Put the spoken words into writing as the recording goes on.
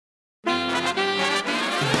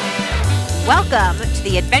Welcome to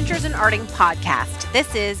the Adventures in Arting podcast.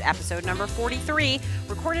 This is episode number 43,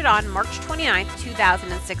 recorded on March 29th,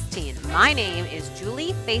 2016. My name is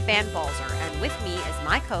Julie Faithan Balzer, and with me is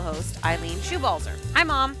my co-host, Eileen Schubalzer. Hi,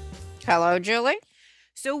 Mom. Hello, Julie.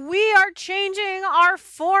 So we are changing our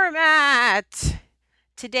format.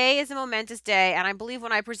 Today is a momentous day, and I believe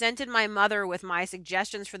when I presented my mother with my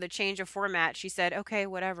suggestions for the change of format, she said, okay,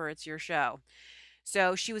 whatever, it's your show.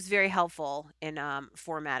 So she was very helpful in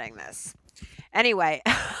formatting this. Anyway,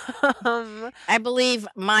 I believe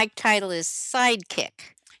my title is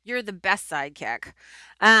Sidekick. you're the best sidekick.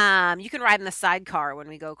 You can ride in the sidecar when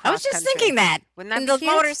we go I was cross just country. thinking that. Wouldn't that In be the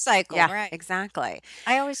cute? motorcycle, Yeah, right. exactly.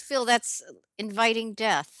 I always feel that's inviting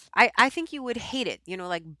death. I think you would hate it. You know,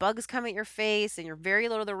 like bugs come at your face and you're very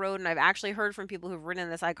low to the road. And I've actually heard from people who've ridden in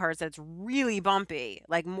the sidecars that it's really bumpy,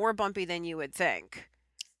 like more bumpy than you would think.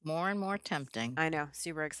 More and more tempting. I know,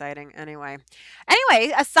 super exciting. Anyway,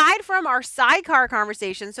 aside from our sidecar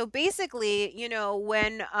conversation, so basically, you know,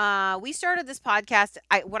 when we started this podcast,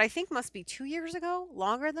 what I think must be 2 years ago,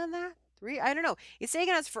 longer than that. Three, I don't know. It's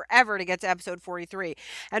taken us forever to get to episode 43.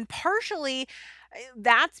 And partially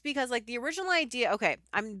that's because like the original idea, okay,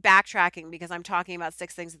 I'm backtracking because I'm talking about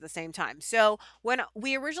six things at the same time. So when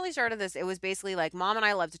we originally started this, it was basically like Mom and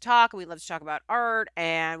I love to talk and we love to talk about art,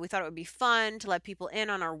 and we thought it would be fun to let people in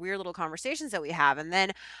on our weird little conversations that we have. And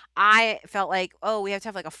then I felt like, oh, we have to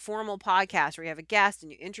have like a formal podcast where you have a guest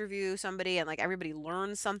and you interview somebody and like everybody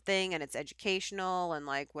learns something and it's educational and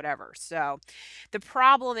like whatever. So the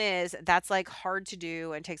problem is that's like hard to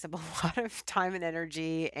do and takes up a lot of time and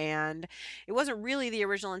energy, and it wasn't really the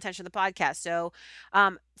original intention of the podcast. So,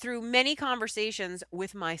 through many conversations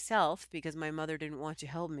with myself, because my mother didn't want to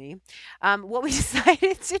help me, what we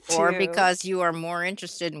decided to Or do. because you are more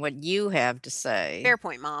interested in what you have to say. Fair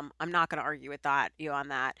point, Mom. I'm not going to argue with you on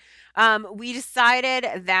that. We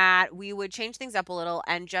decided that we would change things up a little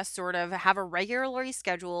and just sort of have a regularly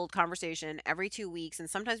scheduled conversation every 2 weeks. And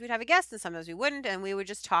sometimes we'd have a guest and sometimes we wouldn't. And we would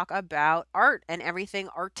just talk about art and everything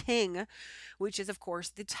arting, which is, of course,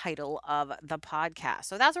 the title of the podcast.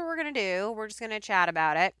 So that's what we're going to do. We're just going to chat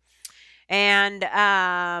about it. And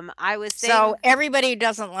I was saying. So everybody who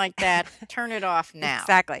doesn't like that, turn it off now.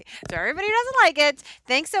 Exactly. So everybody who doesn't like it,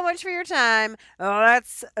 thanks so much for your time. Oh,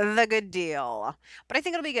 that's the good deal. But I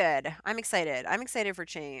think it'll be good. I'm excited. I'm excited for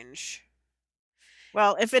change.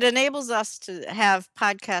 Well, if it enables us to have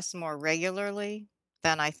podcasts more regularly,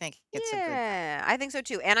 then I think it's a good thing. Yeah, I think so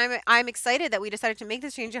too. And I'm excited that we decided to make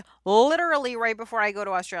this change literally right before I go to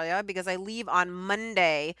Australia, because I leave on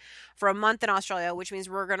Monday for a month in Australia, which means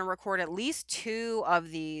we're going to record at least two of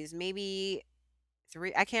these, maybe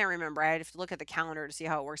three. I can't remember. I have to look at the calendar to see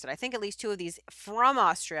how it works. And I think at least two of these from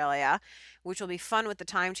Australia, which will be fun with the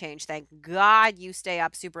time change. Thank God you stay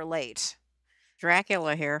up super late.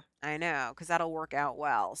 Dracula here. I know, because that'll work out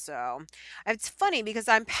well. So it's funny because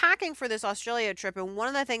I'm packing for this Australia trip. And one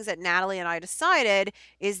of the things that Natalie and I decided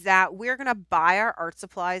is that we're going to buy our art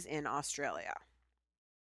supplies in Australia.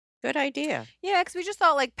 Good idea. Yeah, because we just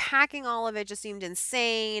thought like packing all of it just seemed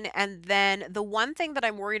insane. And then the one thing that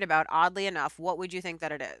I'm worried about, oddly enough, what would you think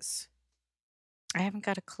that it is? I haven't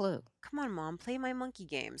got a clue. Come on, Mom, play my monkey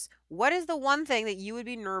games. What is the one thing that you would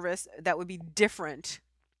be nervous that would be different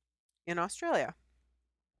in Australia?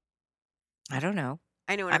 I don't know.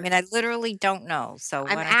 I know. I mean, I literally don't know. So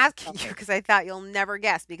I'm why don't asking tell you me? because I thought you'll never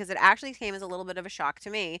guess, because it actually came as a little bit of a shock to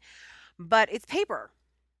me, but it's paper.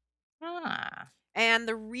 Ah, And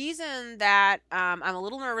the reason that I'm a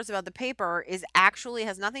little nervous about the paper is actually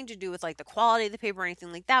has nothing to do with like the quality of the paper or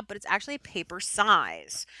anything like that, but it's actually paper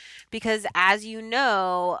size. Because as you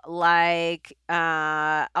know, like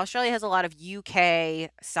Australia has a lot of UK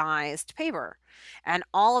sized paper. And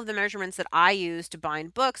all of the measurements that I use to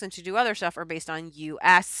bind books and to do other stuff are based on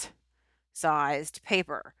US sized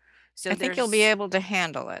paper. So I think you'll be able to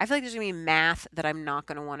handle it. I feel like there's gonna be math that I'm not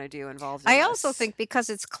gonna want to do involved in I also this. think because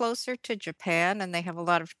it's closer to Japan and they have a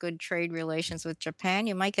lot of good trade relations with Japan,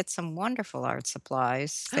 you might get some wonderful art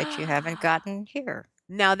supplies that you haven't gotten here.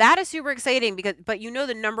 Now that is super exciting, because, but you know,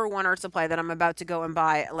 the number one art supply that I'm about to go and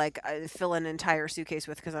buy, like fill an entire suitcase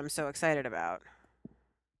with, because I'm so excited about.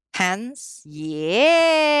 Pens?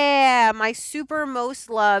 Yeah, my super most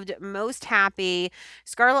loved, most happy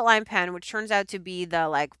Scarlet Line pen, which turns out to be the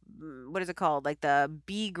like, what is it called? Like the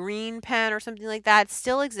bee green pen or something like that,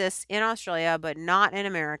 still exists in Australia, but not in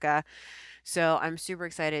America. So I'm super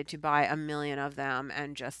excited to buy a million of them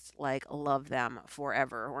and just like love them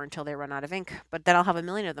forever or until they run out of ink. But then I'll have a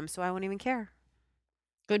million of them, so I won't even care.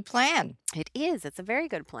 Good plan. It is. It's a very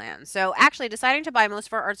good plan. So, actually, deciding to buy most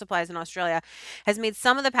of our art supplies in Australia has made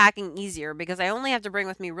some of the packing easier because I only have to bring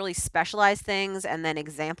with me really specialized things and then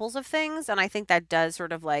examples of things. And I think that does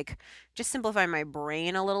sort of like just simplify my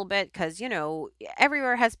brain a little bit because,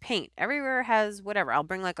 everywhere has paint, everywhere has whatever. I'll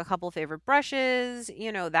bring like a couple favorite brushes,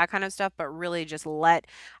 that kind of stuff, but really just I'm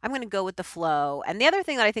going to go with the flow. And the other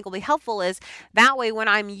thing that I think will be helpful is that way, when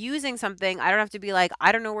I'm using something, I don't have to be like,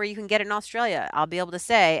 I don't know where you can get it in Australia. I'll be able to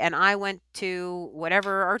say, and I went to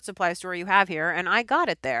whatever art supply store you have here and I got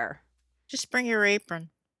it there. Just bring your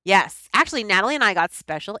apron. Yes. Actually, Natalie and I got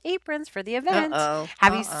special aprons for the event. Uh-oh.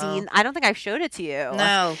 Have you Uh-oh. seen? I don't think I've showed it to you.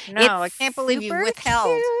 No, It's no, I can't believe you super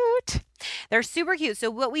withheld. cute. They're super cute.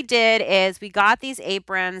 So what we did is we got these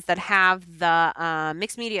aprons that have the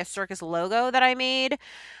Mixed Media Circus logo that I made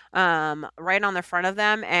right on the front of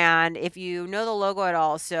them. And if you know the logo at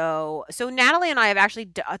all, so Natalie and I have actually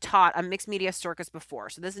taught a Mixed Media Circus before.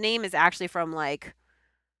 So this name is actually from like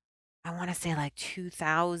I want to say like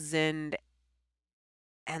 2000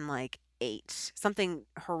 and like 8, something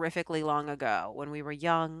horrifically long ago when we were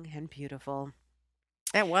young and beautiful.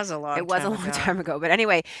 That was a It long was a time long ago. time ago, but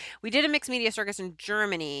anyway, we did a mixed media circus in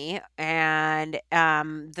Germany, and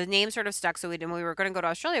the name sort of stuck. So when we were going to go to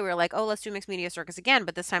Australia, we were like, "Oh, let's do mixed media circus again,"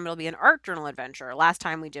 but this time it'll be an art journal adventure. Last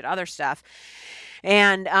time we did other stuff,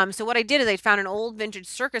 and so what I did is I found an old vintage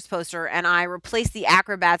circus poster, and I replaced the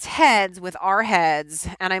acrobats' heads with our heads.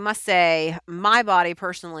 And I must say, my body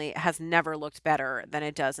personally has never looked better than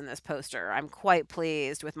it does in this poster. I'm quite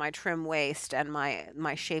pleased with my trim waist and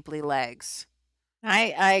my shapely legs.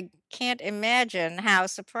 I can't imagine how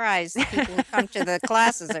surprised the people who come to the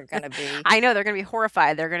classes are gonna be. I know they're gonna be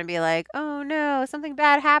horrified. They're gonna be like, "Oh no, something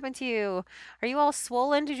bad happened to you. Are you all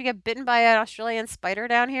swollen? Did you get bitten by an Australian spider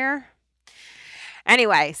down here?"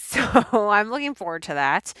 Anyway, so I'm looking forward to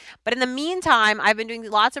that. But in the meantime, I've been doing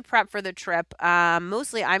lots of prep for the trip.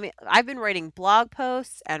 Mostly, I've been writing blog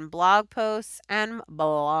posts and blog posts and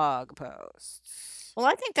blog posts. Well,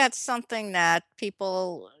 I think that's something that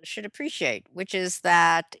people should appreciate, which is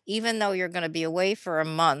that even though you're gonna be away for a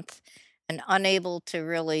month and unable to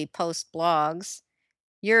really post blogs,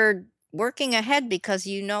 you're working ahead because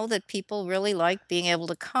you know that people really like being able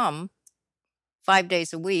to come 5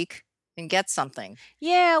 days a week and get something.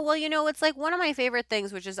 Yeah, well, it's like one of my favorite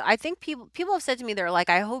things, which is I think people have said to me they're like,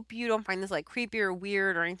 "I hope you don't find this like creepy or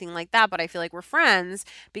weird or anything like that," but I feel like we're friends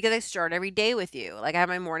because I start every day with you. Like I have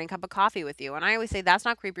my morning cup of coffee with you, and I always say that's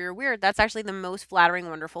not creepy or weird. That's actually the most flattering,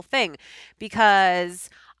 wonderful thing because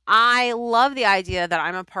I love the idea that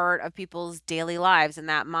I'm a part of people's daily lives and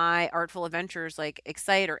that my artful adventures like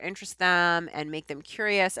excite or interest them and make them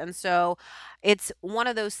curious. And so it's one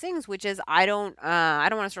of those things which is I don't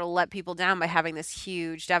want to sort of let people down by having this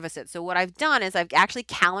huge deficit. So what I've done is I've actually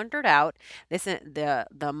calendared out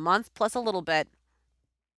the month plus a little bit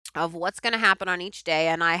of what's going to happen on each day,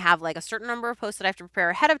 and I have like a certain number of posts that I have to prepare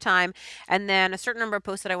ahead of time and then a certain number of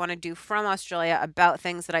posts that I want to do from Australia about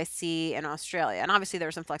things that I see in Australia. And obviously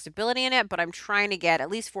there's some flexibility in it, but I'm trying to get at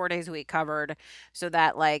least 4 days a week covered so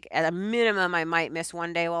that like at a minimum I might miss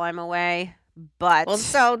one day while I'm away. Well, But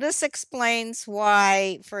so this explains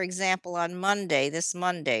why, for example, on Monday, this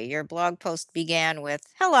Monday, your blog post began with,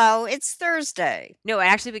 "Hello, it's Thursday." no, it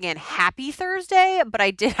actually began Happy Thursday, but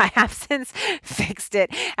I have since fixed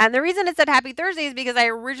it. And the reason it said Happy Thursday is because I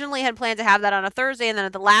originally had planned to have that on a Thursday, and then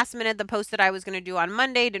at the last minute, the post that I was going to do on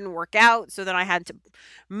Monday didn't work out. So then I had to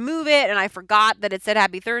move it, and I forgot that it said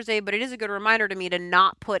Happy Thursday. But it is a good reminder to me to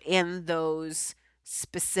not put in those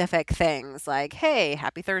specific things like, hey,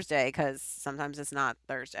 Happy Thursday, because sometimes it's not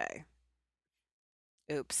Thursday.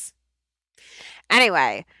 Oops.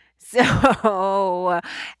 Anyway, so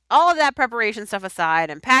all of that preparation stuff aside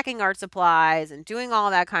and packing art supplies and doing all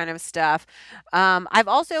that kind of stuff, I've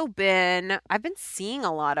been seeing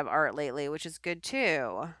a lot of art lately, which is good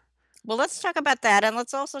too. Well, let's talk about that, and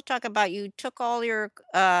let's also talk about you took all your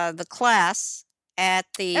the class at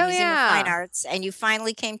the Oh Museum of Fine yeah. Arts, and you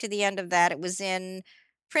finally came to the end of that. It was in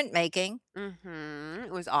printmaking.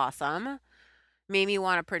 It was awesome. Made me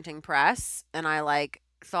want a printing press, and I like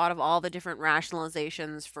thought of all the different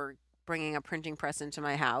rationalizations for bringing a printing press into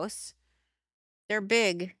my house. They're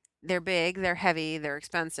big. They're big, they're heavy, they're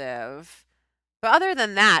expensive. But other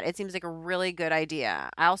than that, it seems like a really good idea.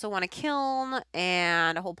 I also want a kiln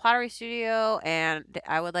and a whole pottery studio, and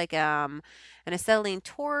I would like an acetylene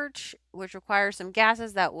torch, which requires some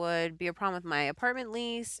gases that would be a problem with my apartment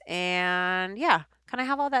lease. And yeah, can I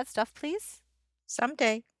have all that stuff, please?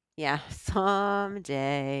 Someday. Yeah,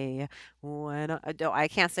 someday when I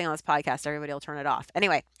can't sing on this podcast, everybody will turn it off.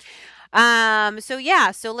 Anyway, so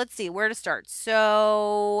yeah, so let's see where to start.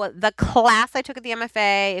 So the class I took at the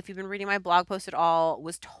MFA, if you've been reading my blog post at all,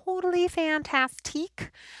 was totally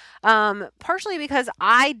fantastic. Partially because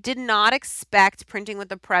I did not expect printing with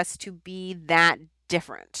the press to be that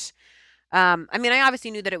different. I mean, I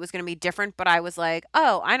obviously knew that it was going to be different, but I was like,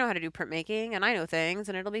 oh, I know how to do printmaking and I know things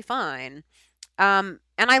and it'll be fine. And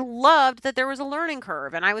I loved that there was a learning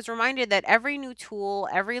curve. And I was reminded that every new tool,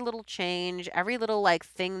 every little change, every little like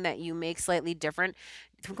thing that you make slightly different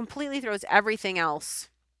completely throws everything else,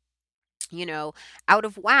 you know, out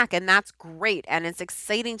of whack. And that's great. And it's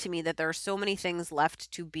exciting to me that there are so many things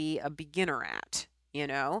left to be a beginner at.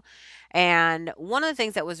 And one of the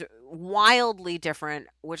things that was wildly different,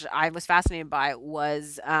 which I was fascinated by,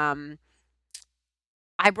 was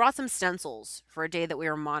I brought some stencils for a day that we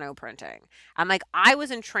were mono printing. And like I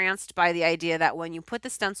was entranced by the idea that when you put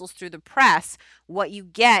the stencils through the press, what you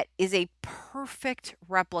get is a perfect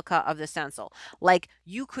replica of the stencil. Like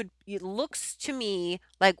it looks to me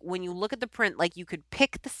like when you look at the print, like you could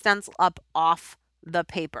pick the stencil up off the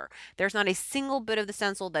paper. There's not a single bit of the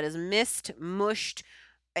stencil that is missed, mushed,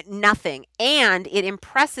 nothing. And it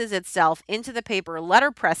impresses itself into the paper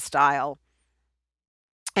letterpress style,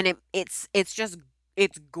 and it's just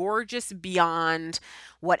it's gorgeous beyond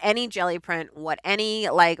what any jelly print, what any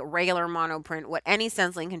like regular mono print, what any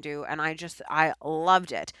stenciling can do, and I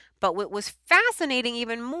loved it. But what was fascinating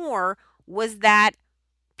even more was that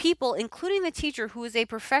people, including the teacher who is a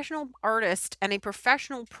professional artist and a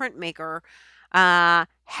professional printmaker,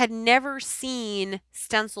 had never seen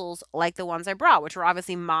stencils like the ones I brought, which were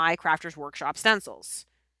obviously my Crafters Workshop stencils.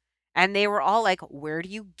 And they were all like, "Where do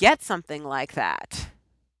you get something like that?"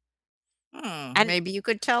 And Maybe you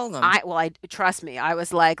could tell them. I trust me, I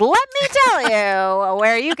was like, "Let me tell you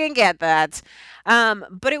where you can get that."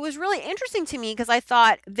 But it was really interesting to me because I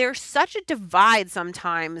thought there's such a divide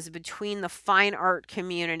sometimes between the fine art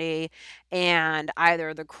community and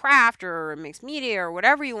either the craft or mixed media or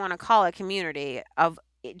whatever you want to call it community of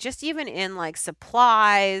just even in like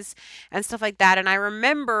supplies and stuff like that. And I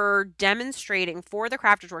remember demonstrating for the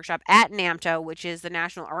Crafters Workshop at NAMTA, which is the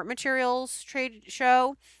National Art Materials Trade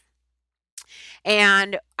Show,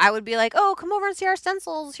 and I would be like, "Oh, come over and see our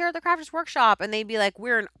stencils here at the Crafters Workshop." And they'd be like,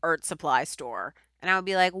 "We're an art supply store." And I would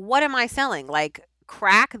be like, "What am I selling? Like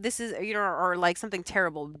crack? This is, or like something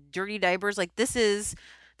terrible, dirty diapers. Like this is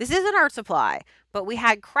an art supply." But we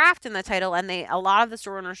had craft in the title, and a lot of the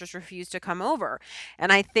store owners just refused to come over.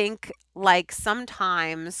 And I think like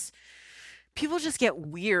sometimes people just get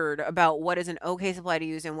weird about what is an okay supply to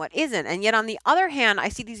use and what isn't. And yet on the other hand, I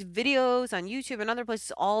see these videos on YouTube and other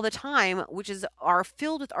places all the time, which are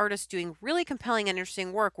filled with artists doing really compelling and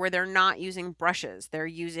interesting work where they're not using brushes. They're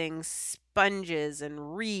using sponges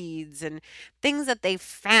and reeds and things that they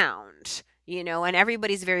found, and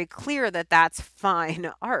everybody's very clear that that's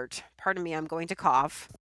fine art. Pardon me, I'm going to cough.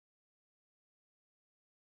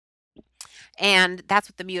 And that's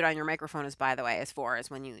what the mute on your microphone is, by the way, is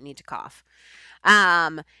when you need to cough.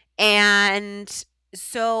 Um, and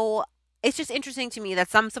so it's just interesting to me that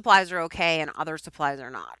some supplies are okay and other supplies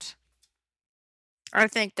are not. I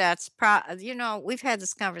think we've had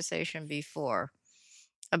this conversation before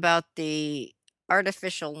about the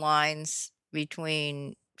artificial lines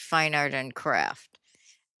between fine art and craft.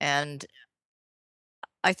 And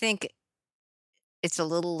I think it's a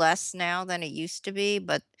little less now than it used to be,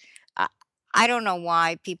 but I, I don't know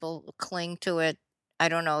why people cling to it. I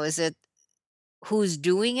don't know. Is it who's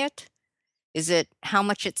doing it? Is it how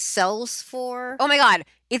much it sells for? Oh my God,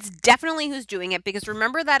 it's definitely who's doing it, because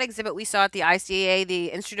remember that exhibit we saw at the ICAA, the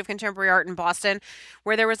Institute of Contemporary Art in Boston,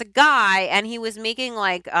 where there was a guy and he was making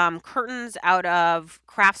like curtains out of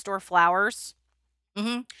craft store flowers,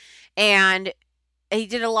 Hmm. and he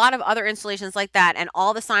did a lot of other installations like that, and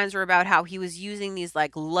all the signs were about how he was using these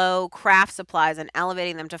like low craft supplies and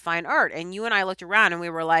elevating them to fine art. And you and I looked around and we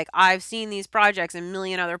were like, I've seen these projects in a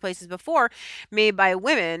million other places before, made by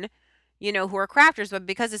women, who are crafters, but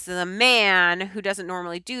because this is a man who doesn't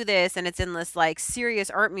normally do this and it's in this like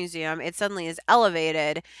serious art museum, it suddenly is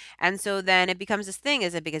elevated. And so then it becomes this thing.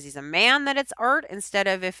 Is it because he's a man that it's art instead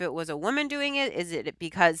of if it was a woman doing it? Is it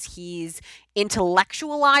because he's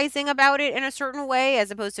intellectualizing about it in a certain way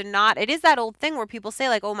as opposed to not? It is that old thing where people say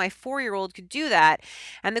like, "Oh, my 4-year-old could do that."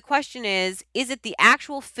 And the question is it the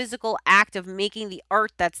actual physical act of making the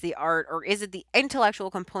art that's the art, or is it the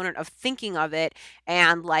intellectual component of thinking of it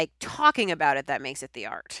and like talking about it that makes it the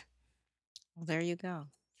art? Well, there you go.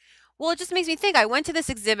 Well, it just makes me think. I went to this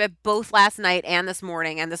exhibit both last night and this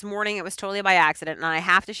morning, and this morning it was totally by accident, and I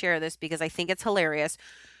have to share this because I think it's hilarious.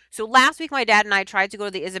 So last week, my dad and I tried to go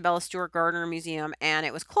to the Isabella Stewart Gardner Museum and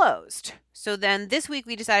it was closed. So then this week,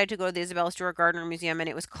 we decided to go to the Isabella Stewart Gardner Museum and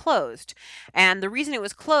it was closed. And the reason it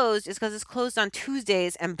was closed is because it's closed on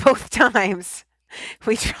Tuesdays, and both times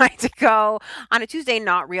we tried to go on a Tuesday,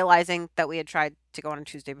 not realizing that we had tried to go on a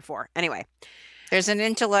Tuesday before. Anyway, There's an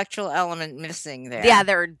intellectual element missing yeah,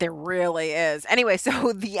 there. there really is. Anyway,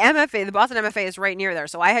 so the MFA, the Boston MFA, is right near there.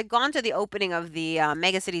 So I had gone to the opening of the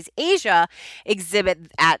Mega Cities Asia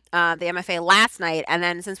exhibit at the MFA last night, and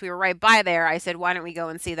then since we were right by there, I said, "Why don't we go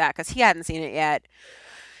and see that?" Because he hadn't seen it yet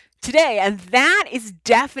today, and that is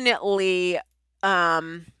definitely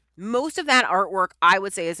most of that artwork. I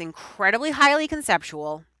would say is incredibly highly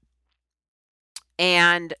conceptual,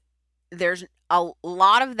 and there's a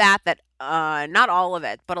lot of that not all of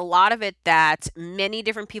it, but a lot of it that many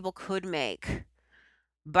different people could make.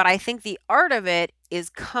 But I think the art of it is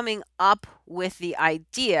coming up with the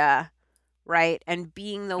idea, right? And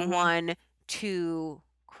being the Mhm. one to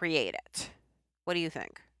create it. What do you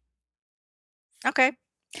think? Okay.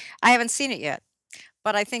 I haven't seen it yet,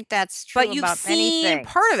 but I think that's But true you've about many seen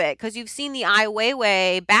part of things. it because you've seen the Ai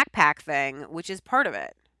Weiwei backpack thing, which is part of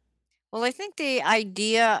it. Well, I think the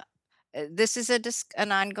idea this is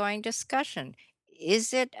an ongoing discussion.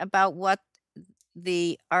 Is it about what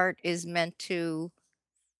the art is meant to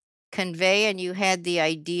convey and you had the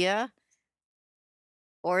idea?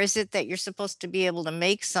 Or is it that you're supposed to be able to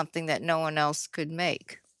make something that no one else could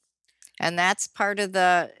make? And that's part of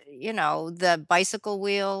the bicycle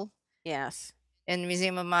wheel Yes. in the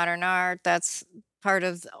Museum of Modern Art. That's part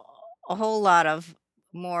of a whole lot of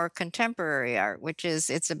more contemporary art, which is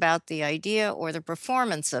it's about the idea or the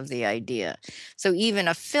performance of the idea. So even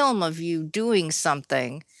a film of you doing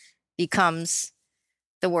something becomes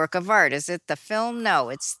the work of art. Is it the film? No,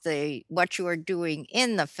 it's the what you are doing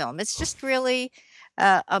in the film. It's just really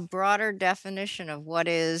a broader definition of what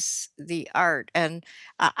is the art. And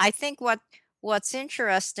I think what's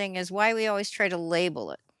interesting is why we always try to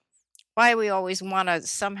label it. Why we always want to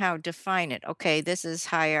somehow define it. Okay, this is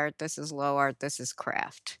high art, this is low art, this is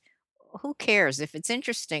craft. Who cares if it's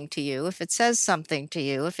interesting to you, if it says something to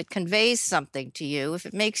you, if it conveys something to you, if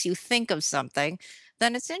it makes you think of something,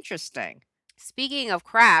 then it's interesting. Speaking of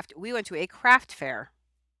craft, we went to a craft fair,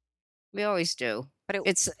 We always do. but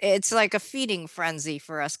it It's like a feeding frenzy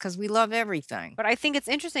for us because we love everything. but I think it's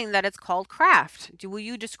interesting that it's called craft. Will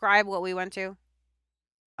you describe what we went to?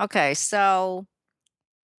 Okay, so,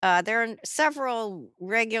 there are several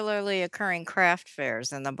regularly occurring craft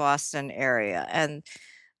fairs in the Boston area, and,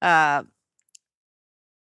 uh,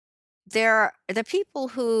 the people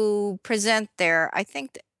who present there, I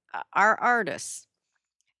think, are artists,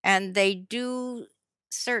 and they do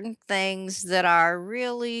certain things that are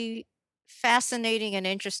really fascinating and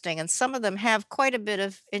interesting, and some of them have quite a bit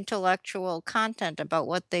of intellectual content about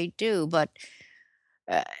what they do, but,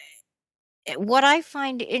 uh what I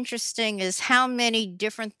find interesting is how many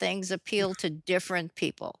different things appeal to different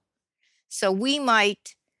people. So we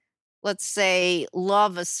might, let's say,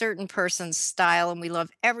 love a certain person's style and we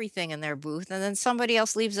love everything in their booth, and then somebody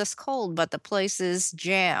else leaves us cold, but the place is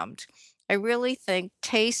jammed. I really think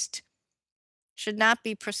taste should not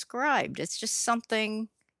be prescribed. It's just something,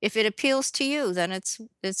 if it appeals to you, then it's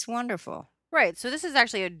wonderful. Right. So this is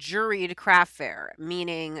actually a juried craft fair,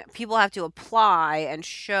 meaning people have to apply and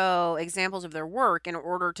show examples of their work in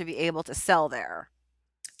order to be able to sell there.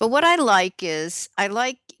 But what I like is I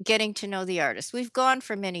like getting to know the artist. We've gone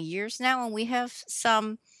for many years now, and we have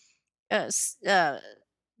some uh, s- uh,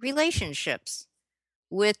 relationships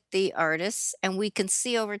with the artists, and we can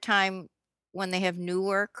see over time when they have new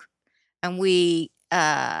work, and we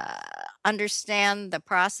understand the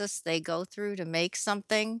process they go through to make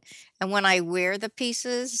something. And when I wear the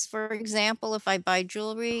pieces, for example, if I buy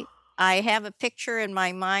jewelry, I have a picture in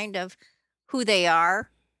my mind of who they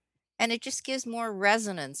are, and it just gives more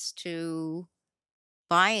resonance to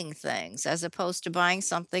buying things as opposed to buying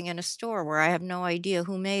something in a store where I have no idea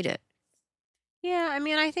who made it. Yeah, I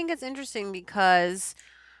mean, I think it's interesting because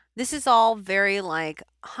this is all very like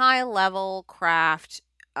high level craft,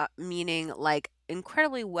 meaning like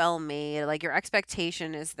incredibly well made. Like your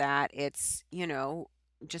expectation is that it's,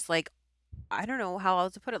 just like, I don't know how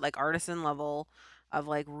else to put it, like artisan level of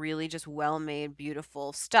like really just well made,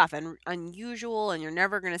 beautiful stuff and unusual, and you're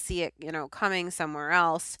never going to see it, coming somewhere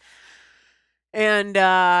else. And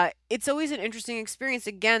it's always an interesting experience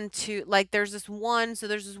again to like there's this one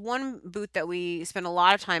booth that we spend a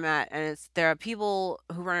lot of time at, and there are people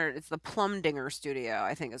who run it. It's the Plumdinger Studio,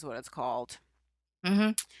 I think is what it's called.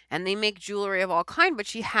 Hmm. And they make jewelry of all kind, but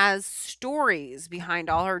she has stories behind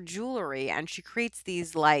all her jewelry, and she creates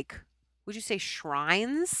these like, would you say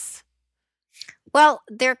shrines? Well,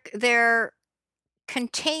 they're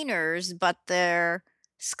containers, but they're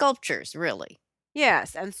sculptures, really.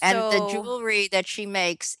 Yes, and And the so jewelry that she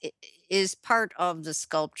makes is part of the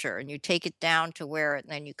sculpture, and you take it down to wear it,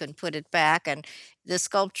 and then you can put it back. And the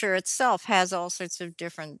sculpture itself has all sorts of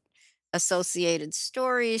different associated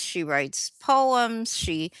stories. She writes poems.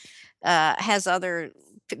 She has other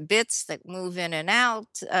bits that move in and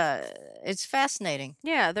out. It's fascinating.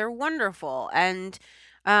 yeah, they're wonderful. And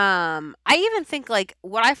I even think like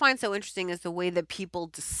what I find so interesting is the way that people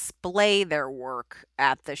display their work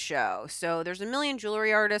at the show. So there's a million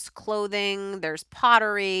jewelry artists, clothing, there's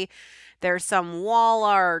pottery, there's some wall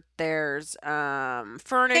art, there's Paintings,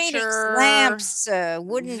 furniture, lamps,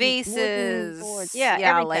 wooden boards. vases, Yeah,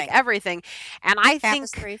 yeah, like everything. everything. And I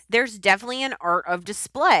think Tapestries. there's definitely an art of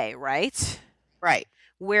display, right? Right.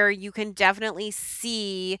 Where you can definitely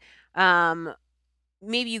see um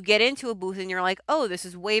maybe you get into a booth and you're like, "Oh, this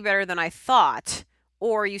is way better than I thought."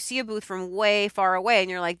 Or you see a booth from way far away and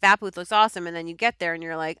you're like, "That booth looks awesome." And then you get there and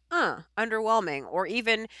you're like, underwhelming." Or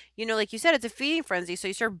even, like you said, it's a feeding frenzy. So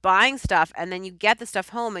you start buying stuff and then you get the stuff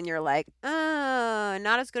home and you're like,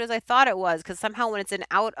 not as good as I thought it was." Because somehow when it's an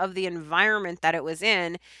out of the environment that it was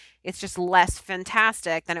in, it's just less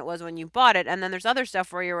fantastic than it was when you bought it. And then there's other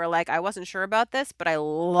stuff where you were like, "I wasn't sure about this, but I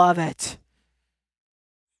love it."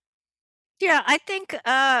 Yeah, I think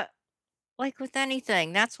like with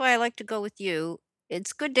anything, that's why I like to go with you.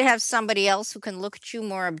 It's good to have somebody else who can look at you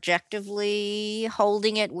more objectively,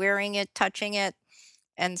 holding it, wearing it, touching it,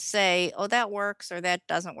 and say, oh, that works or that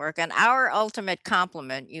doesn't work. And our ultimate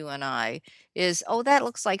compliment, you and I, is, oh, that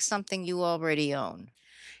looks like something you already own.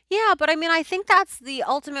 Yeah, but I mean, I think that's the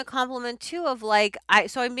ultimate compliment too of like I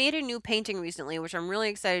made a new painting recently, which I'm really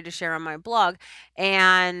excited to share on my blog,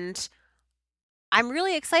 and I'm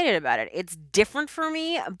really excited about it. It's different for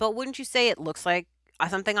me, but wouldn't you say it looks like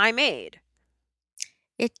something I made?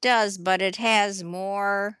 It does, but it has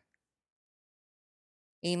more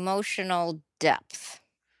emotional depth.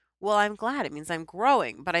 Well, I'm glad. It means I'm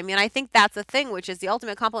growing. But I mean, I think that's a thing, which is the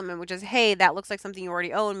ultimate compliment, which is, hey, that looks like something you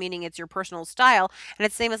already own, meaning it's your personal style. And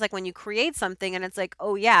it's same as like when you create something and it's like,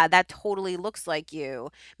 oh yeah, that totally looks like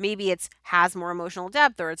you. Maybe it's has more emotional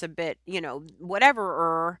depth or it's a bit,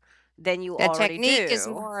 whatever than you The already technique is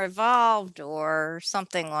do. more evolved or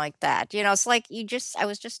something like that. It's like I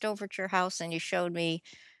was just over at your house and you showed me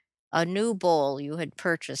a new bowl you had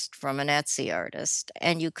purchased from an Etsy artist,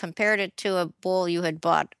 and you compared it to a bowl you had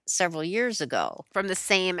bought several years ago From the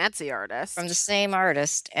same Etsy from the artist. same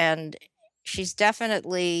artist, and she's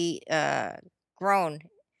definitely, grown,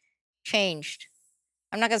 changed.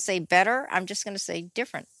 I'm not gonna say better, I'm just gonna say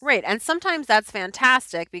different. Right, and sometimes that's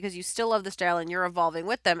fantastic because you still love the style and you're evolving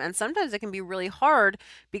with them, and sometimes it can be really hard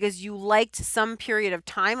because you liked some period of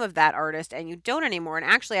time of that artist and you don't anymore, and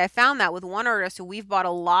actually, I found that with one artist who we've bought a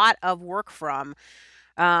lot of work from.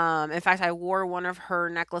 In fact, I wore one of her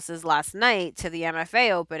necklaces last night to the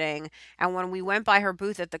MFA opening, and when we went by her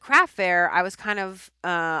booth at the craft fair, I was kind of,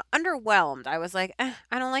 underwhelmed. I was like, I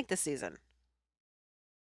don't like this season."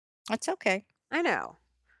 That's okay. I know.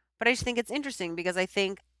 But I just think it's interesting because I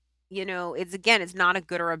think, it's again, it's not a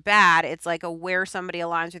good or a bad. It's like a where somebody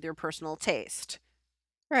aligns with your personal taste,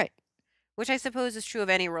 Right. which I suppose is true of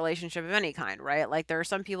any relationship of any kind, right? Like there are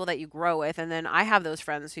some people that you grow with, and then I have those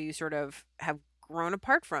friends who you sort of have grown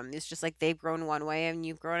apart from. It's just like they've grown one way and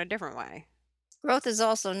you've grown a different way. Growth is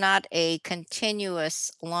also not a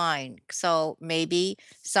continuous line, so maybe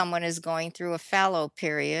someone is going through a fallow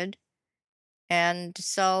period, and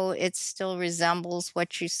so it still resembles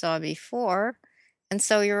what you saw before, and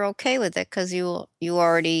so you're okay with it because you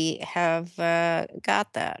already have,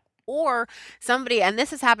 got that. Or somebody, and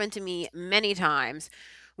this has happened to me many times,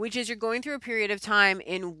 which is you're going through a period of time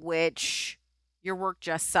in which your work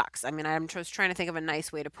just sucks. I mean, I'm just trying to think of a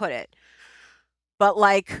nice way to put it. But,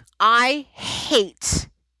 like, I hate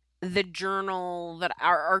the journal that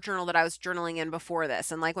our journal that I was journaling in before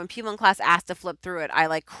this, and, like, when people in class asked to flip through it, I,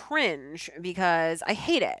 like, cringe because I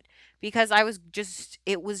hate it, because I was just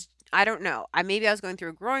it was I don't know. Maybe I was going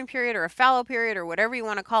through a growing period or a fallow period or whatever you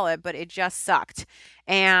wanna call it, but it just sucked,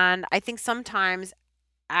 and I think sometimes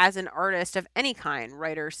as an artist of any kind,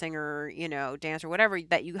 writer, singer, dancer, whatever,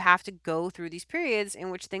 that you have to go through these periods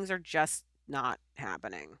in which things are just not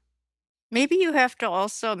happening. Maybe you have to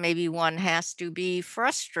also maybe one has to be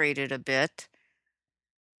frustrated a bit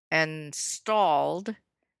and stalled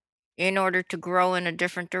in order to grow in a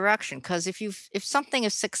different direction. Because if something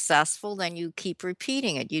is successful, then you keep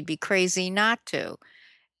repeating it. You'd be crazy not to.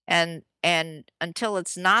 And until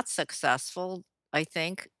it's not successful, I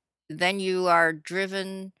think, then you are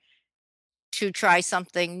driven to try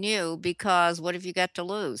something new because what have you got to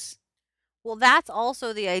lose? Well, that's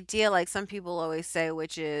also the idea, like some people always say,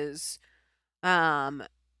 which is, um,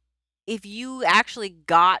 if you actually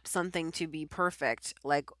got something to be perfect,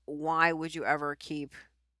 like why would you ever keep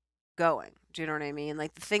going? Do you know what I mean?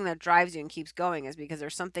 Like the thing that drives you and keeps going is because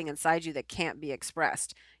there's something inside you that can't be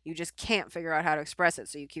expressed. You just can't figure out how to express it.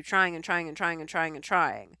 So you keep trying and trying and trying and trying and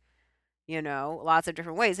trying, lots of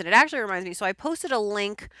different ways. And it actually reminds me, so I posted a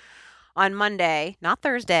link on Monday, not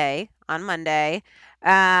Thursday, on Monday,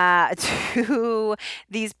 to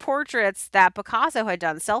these portraits that Picasso had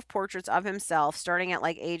done, self portraits of himself, starting at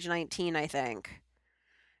like age 19, I think,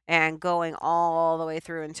 and going all the way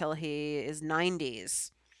through until he is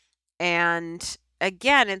 90s. And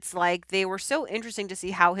again, it's like they were so interesting to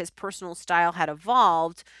see how his personal style had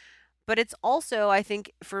evolved. But it's also, I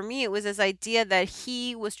think, for me, it was this idea that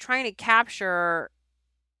he was trying to capture,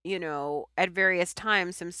 at various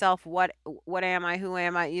times himself, what am I, who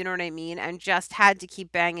am I, you know what I mean? And just had to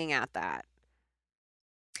keep banging at that.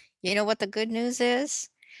 You know what the good news is?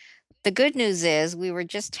 The good news is we were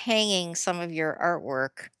just hanging some of your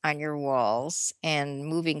artwork on your walls and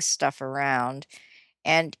moving stuff around.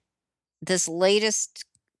 And this latest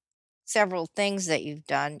several things that you've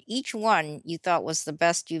done, each one you thought was the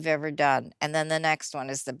best you've ever done. And then the next one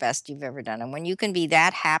is the best you've ever done. And when you can be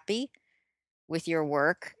that happy with your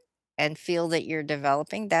work and feel that you're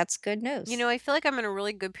developing, that's good news. I feel like I'm in a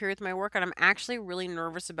really good period with my work, and I'm actually really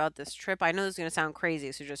nervous about this trip. I know this is going to sound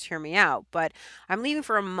crazy, so just hear me out. But I'm leaving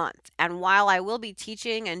for a month. And while I will be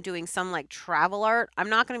teaching and doing some like travel art, I'm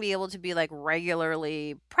not going to be able to be like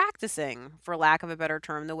regularly practicing, for lack of a better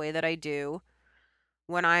term, the way that I do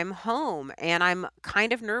when I'm home. And I'm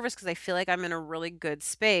kind of nervous because I feel like I'm in a really good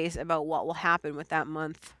space about what will happen with that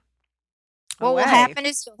month What will away. happen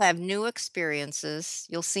is you'll have new experiences,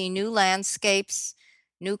 you'll see new landscapes,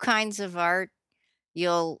 new kinds of art,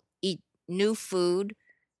 you'll eat new food.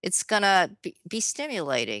 It's gonna be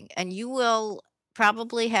stimulating, and you will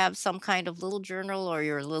probably have some kind of little journal or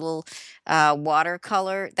your little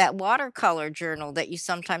watercolor. That watercolor journal that you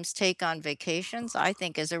sometimes take on vacations, I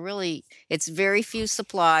think, is a really, it's very few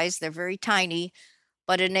supplies, they're very tiny,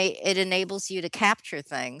 but it enables you to capture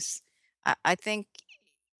things. I think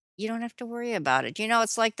you don't have to worry about it.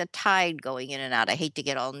 It's like the tide going in and out. I hate to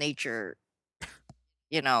get all nature,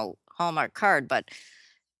 Hallmark card, but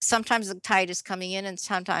sometimes the tide is coming in and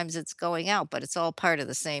sometimes it's going out, but it's all part of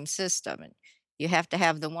the same system. And you have to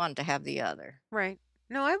have the one to have the other. Right.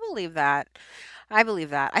 No, I believe that. I believe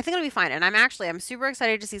that. I think it'll be fine. And I'm super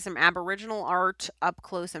excited to see some Aboriginal art up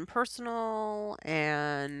close and personal.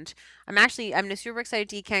 And I'm just super excited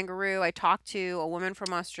to eat kangaroo. I talked to a woman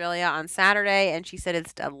from Australia on Saturday, and she said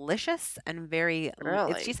it's delicious and she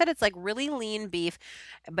Really? said it's like really lean beef,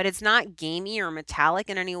 but it's not gamey or metallic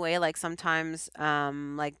in any way, like sometimes,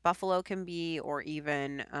 like buffalo can be, or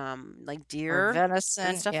even, like Or deer and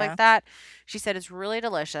venison? stuff like Yeah. that. She said it's really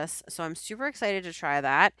delicious, so I'm super excited to try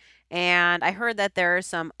that. And I heard that there is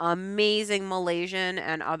some amazing Malaysian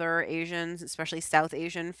and other Asians, especially South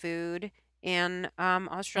Asian food in Mm-hmm.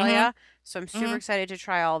 Australia. So I'm super Mm-hmm. excited to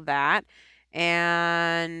try all that.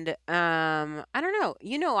 And I don't know.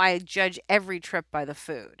 I judge every trip by the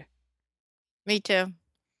food. Me too.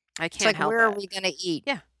 I It's can't like, help where are it. we going to eat?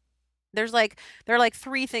 Yeah. There are like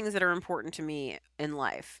three things that are important to me in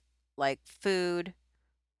life. Like food,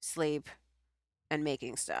 sleep, and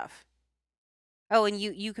making stuff. Oh, and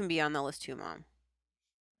you can be on the list too, Mom.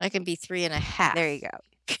 I can be three and a There you half. go.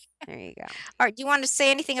 There you go. All right. Do you want to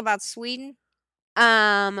say anything about Sweden?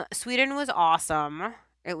 Sweden was awesome.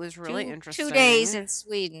 It was really Two days interesting. in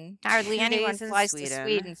Sweden. Hardly 2 anyone days in flies to Sweden.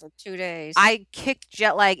 Sweden for 2 days. I kicked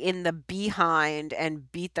jet lag in the behind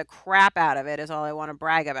and beat the crap out of it is all I want to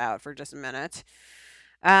brag about for just a minute.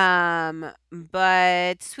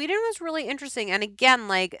 But Sweden was really interesting. And again,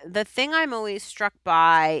 like the thing I'm always struck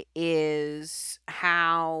by is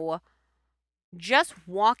how just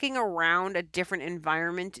walking around a different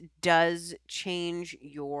environment does change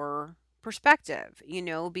your perspective,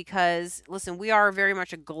 because listen, we are very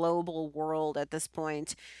much a global world at this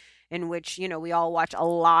point, in which, we all watch a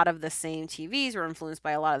lot of the same TVs, we're influenced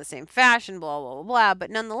by a lot of the same fashion, blah, blah, blah, blah.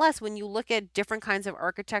 But nonetheless, when you look at different kinds of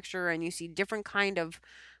architecture and you see different kind of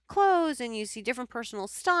clothes and you see different personal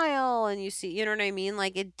style and you see, you know what I mean?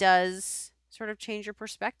 Like it does sort of change your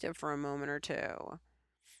perspective for a moment or two.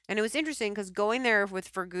 And it was interesting because going there with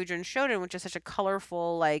for Gudrun Shoden, which is such a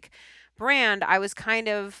colorful like brand, I was kind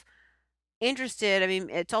of interested. I mean,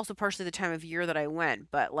 it's also partially the time of year that I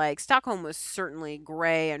went, but like Stockholm was certainly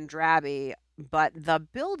gray and drabby, but the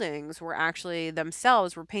buildings were actually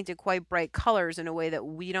themselves were painted quite bright colors in a way that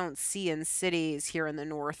we don't see in cities here in the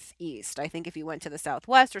Northeast. I think if you went to the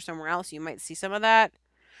Southwest or somewhere else, you might see some of that.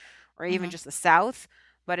 or even Hmm. just the South.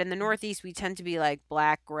 But in the Northeast, we tend to be like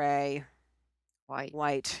black, gray, White.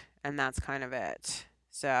 white, and that's kind of it.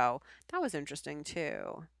 So that was interesting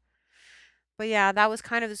too. But yeah, that was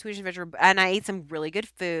kind of the Swedish adventure. And I ate some really good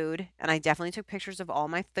food. And I definitely took pictures of all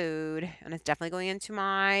my food. And it's definitely going into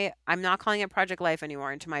my, I'm not calling it Project Life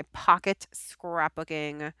anymore, into my pocket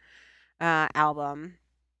scrapbooking album.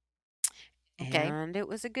 Okay. And it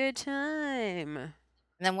was a good time. And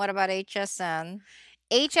then what about HSN?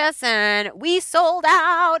 HSN, we sold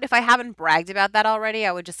out. If I haven't bragged about that already,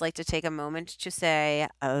 I would just like to take a moment to say,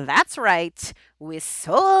 that's right, we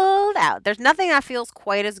sold out. There's nothing that feels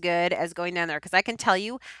quite as good as going down there because I can tell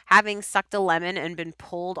you, having sucked a lemon and been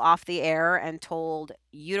pulled off the air and told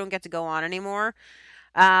you don't get to go on anymore,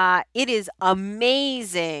 it is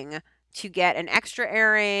amazing to get an extra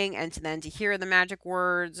airing and to then to hear the magic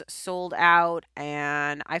words sold out.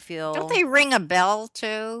 And I Don't feel they ring a bell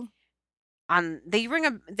too? on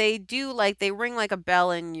they do like they ring like a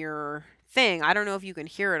bell in your thing. I don't know if you can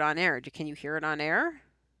hear it on air. Can you hear it on air?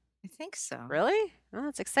 I think so. Really? Oh,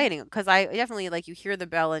 that's Yeah. exciting because I definitely like you hear the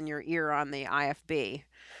bell in your ear on the IFB.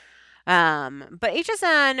 But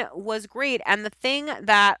HSN was great, and the thing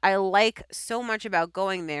that I like so much about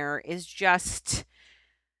going there is just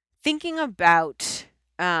thinking about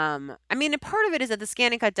I mean, a part of it is that the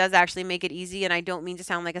scan and cut does actually make it easy, and I don't mean to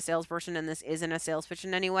sound like a salesperson, and this isn't a sales pitch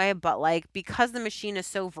in any way, but like because the machine is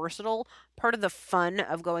so versatile, part of the fun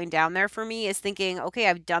of going down there for me is thinking, okay,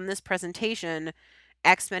 I've done this presentation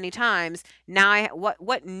X many times. Now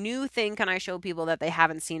what new thing can I show people that they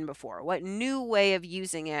haven't seen before? What new way of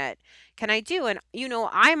using it can I do? And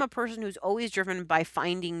I'm a person who's always driven by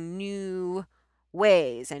finding new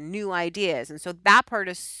ways and new ideas. And so that part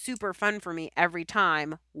is super fun for me every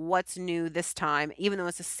time. What's new this time, even though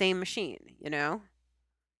it's the same machine?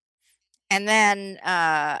 And then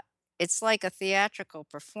it's like a theatrical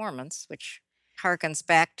performance, which harkens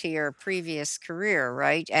back to your previous career,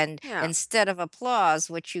 right? And Yeah. instead of applause,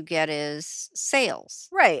 what you get is sales.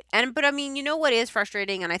 Right. But I mean, you know what is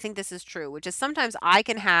frustrating, and I think this is true, which is sometimes I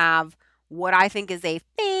can have what I think is a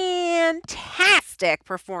fantastic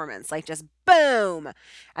performance, like just boom,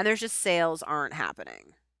 and there's just sales aren't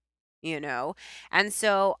happening. you know? And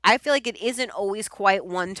so I feel like it isn't always quite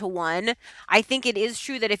one to one. I think it is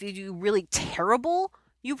true that if you do really terrible,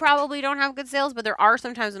 you probably don't have good sales, but there are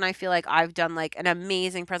some times when I feel like I've done like an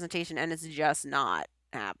amazing presentation and it's just not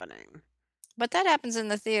happening. But that happens in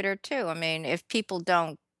the theater too. I mean, if people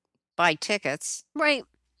don't buy tickets, Right.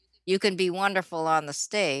 you can be wonderful on the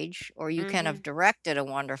stage or you can have Mhm. directed a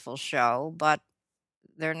wonderful show, but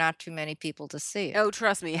there are not too many people to see it. Oh,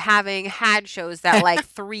 trust me, having had shows that like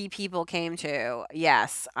 3 people came to.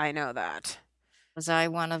 Yes, I know that. Was I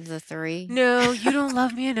one of the 3? No, you don't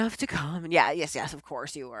love me enough to come. Yeah, yes, yes, of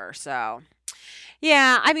course you were. So,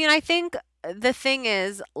 yeah, I mean, I think the thing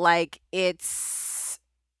is like it's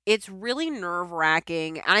really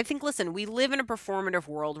nerve-wracking. And I think listen, we live in a performative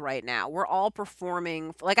world right now. We're all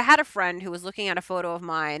performing. Like I had a friend who was looking at a photo of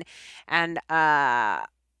mine and I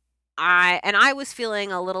was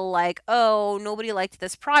feeling a little like, "Oh, nobody liked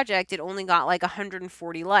this project. It only got like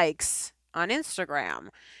 140 likes on Instagram."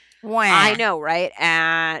 I Wah. know, right?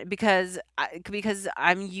 And because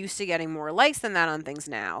I'm used to getting more likes than that on things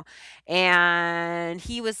now. And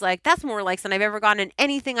he was like, "That's more likes than I've ever gotten in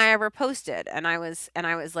anything I ever posted." And I was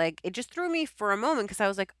like, it just threw me for a moment because I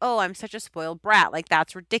was like, "Oh, I'm such a spoiled brat. Like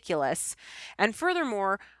that's ridiculous." And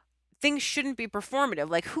furthermore, things shouldn't be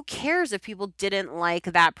performative. Like who cares if people didn't like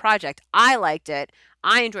that project? I liked it.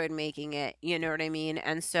 I enjoyed making it, you know what I mean?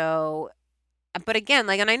 And so but again,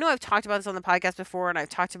 like, and I know I've talked about this on the podcast before and I've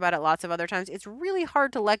talked about it lots of other times. It's really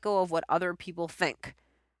hard to let go of what other people think.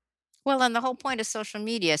 Well, and the whole point of social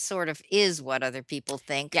media sort of is what other people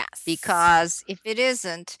think, Yes. because if it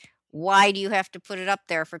isn't, why do you have to put it up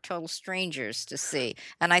there for total strangers to see?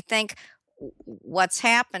 And I think what's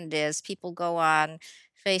happened is people go on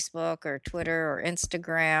Facebook or Twitter or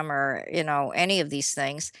Instagram or, any of these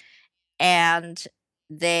things, and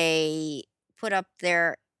they put up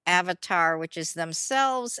their avatar, which is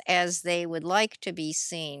themselves as they would like to be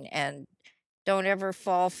seen. And don't ever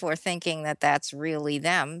fall for thinking that that's really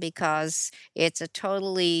them because it's a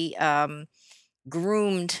totally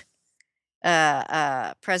groomed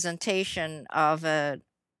presentation of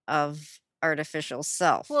artificial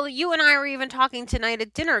self. Well, you and I were even talking tonight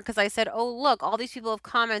at dinner because I said, "Oh, look, all these people have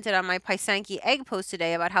commented on my Pysanky egg post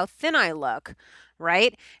today about how thin I look."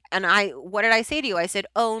 Right? And what did I say to you? I said,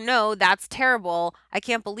 "Oh no, that's terrible. I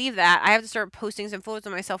can't believe that. I have to start posting some photos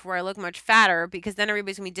of myself where I look much fatter because then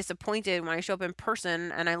everybody's gonna be disappointed when I show up in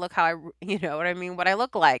person and I look how you know what I mean, what I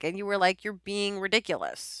look like." And you were like, "You're being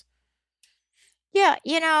ridiculous." Yeah,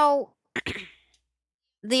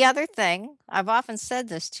 the other thing, I've often said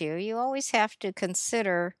this to you, you always have to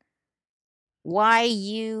consider why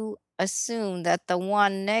you assume that the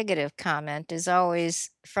one negative comment is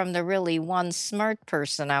always from the really one smart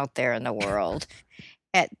person out there in the world,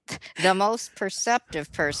 at the most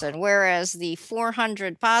perceptive person, whereas the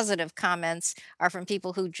 400 positive comments are from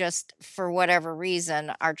people who just, for whatever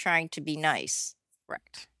reason, are trying to be nice.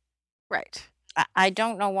 Right. Right. I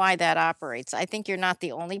don't know why that operates. I think you're not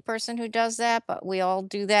the only person who does that, but we all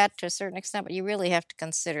do that to a certain extent. But you really have to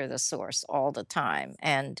consider the source all the time.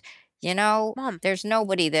 And, you know, Mom, there's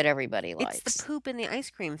nobody that everybody it's the likes. poop in the ice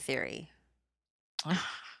cream theory.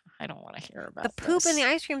 I don't want to hear The about poop in the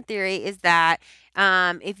this. ice cream theory is that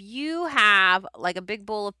if you have like a big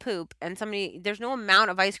bowl of poop and there's no amount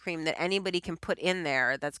of ice cream that anybody can put in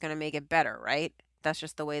there that's going to make it better, right? That's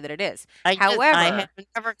just the way that it is. I have However,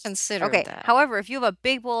 never considered okay, that. however, if you have a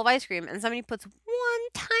big bowl of ice cream and somebody puts one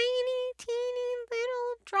tiny, teeny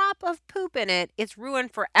little drop of poop in it, it's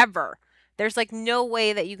ruined forever. There's like no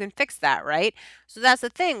way that you can fix that, right? So that's the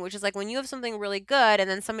thing, which is like when you have something really good and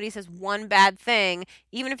then somebody says one bad thing,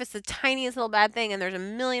 even if it's the tiniest little bad thing and there's a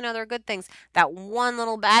million other good things, that one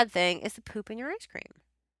little bad thing is the poop in your ice cream.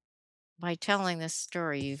 By telling this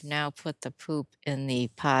story, you've now put the poop in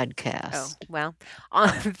the Oh, podcast. well, on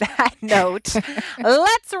that note,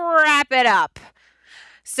 let's wrap it up.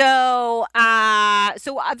 So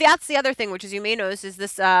that's the other thing, which as you may notice, is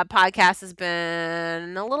this podcast has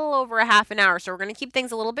been a little over a half an hour. So we're going to keep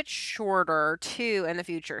things a little bit shorter too in the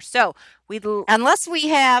future. So Unless we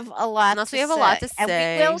have a lot unless to we have a lot say, to and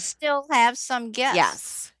we will say, still have some guests,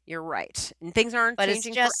 yes, you're right. And things aren't but it's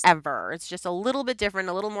changing just forever. It's just a little bit different,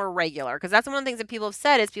 a little more regular. Because that's one of the things that people have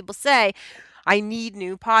said is people say, I need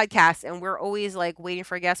new podcasts. And we're always like waiting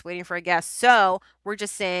for a guest, waiting for a guest. So we're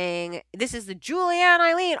just saying, this is the Julianne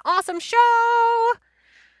Eileen Awesome Show.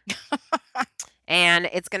 And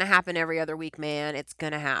it's going to happen every other week, man. It's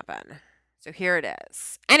going to happen. So here it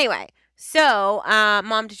is. Anyway, so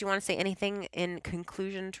Mom, did you want to say anything in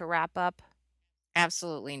conclusion to wrap up?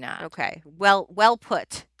 absolutely not. Okay. Well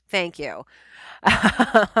put. Thank you.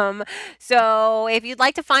 Um, so if you'd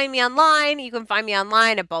like to find me online, you can find me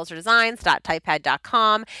online at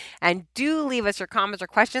balzerdesigns.typepad.com. And do leave us your comments or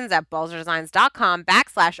questions at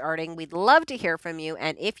balzerdesigns.com/arting. We'd love to hear from you.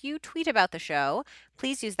 And if you tweet about the show,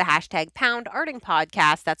 please use the hashtag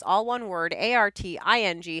 #PoundArtingPodcast. That's all one word,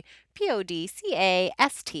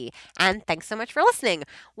 ARTINGPODCAST. And thanks so much for listening.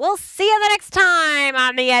 We'll see you the next time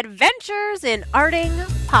on the Adventures in Arting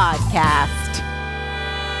podcast.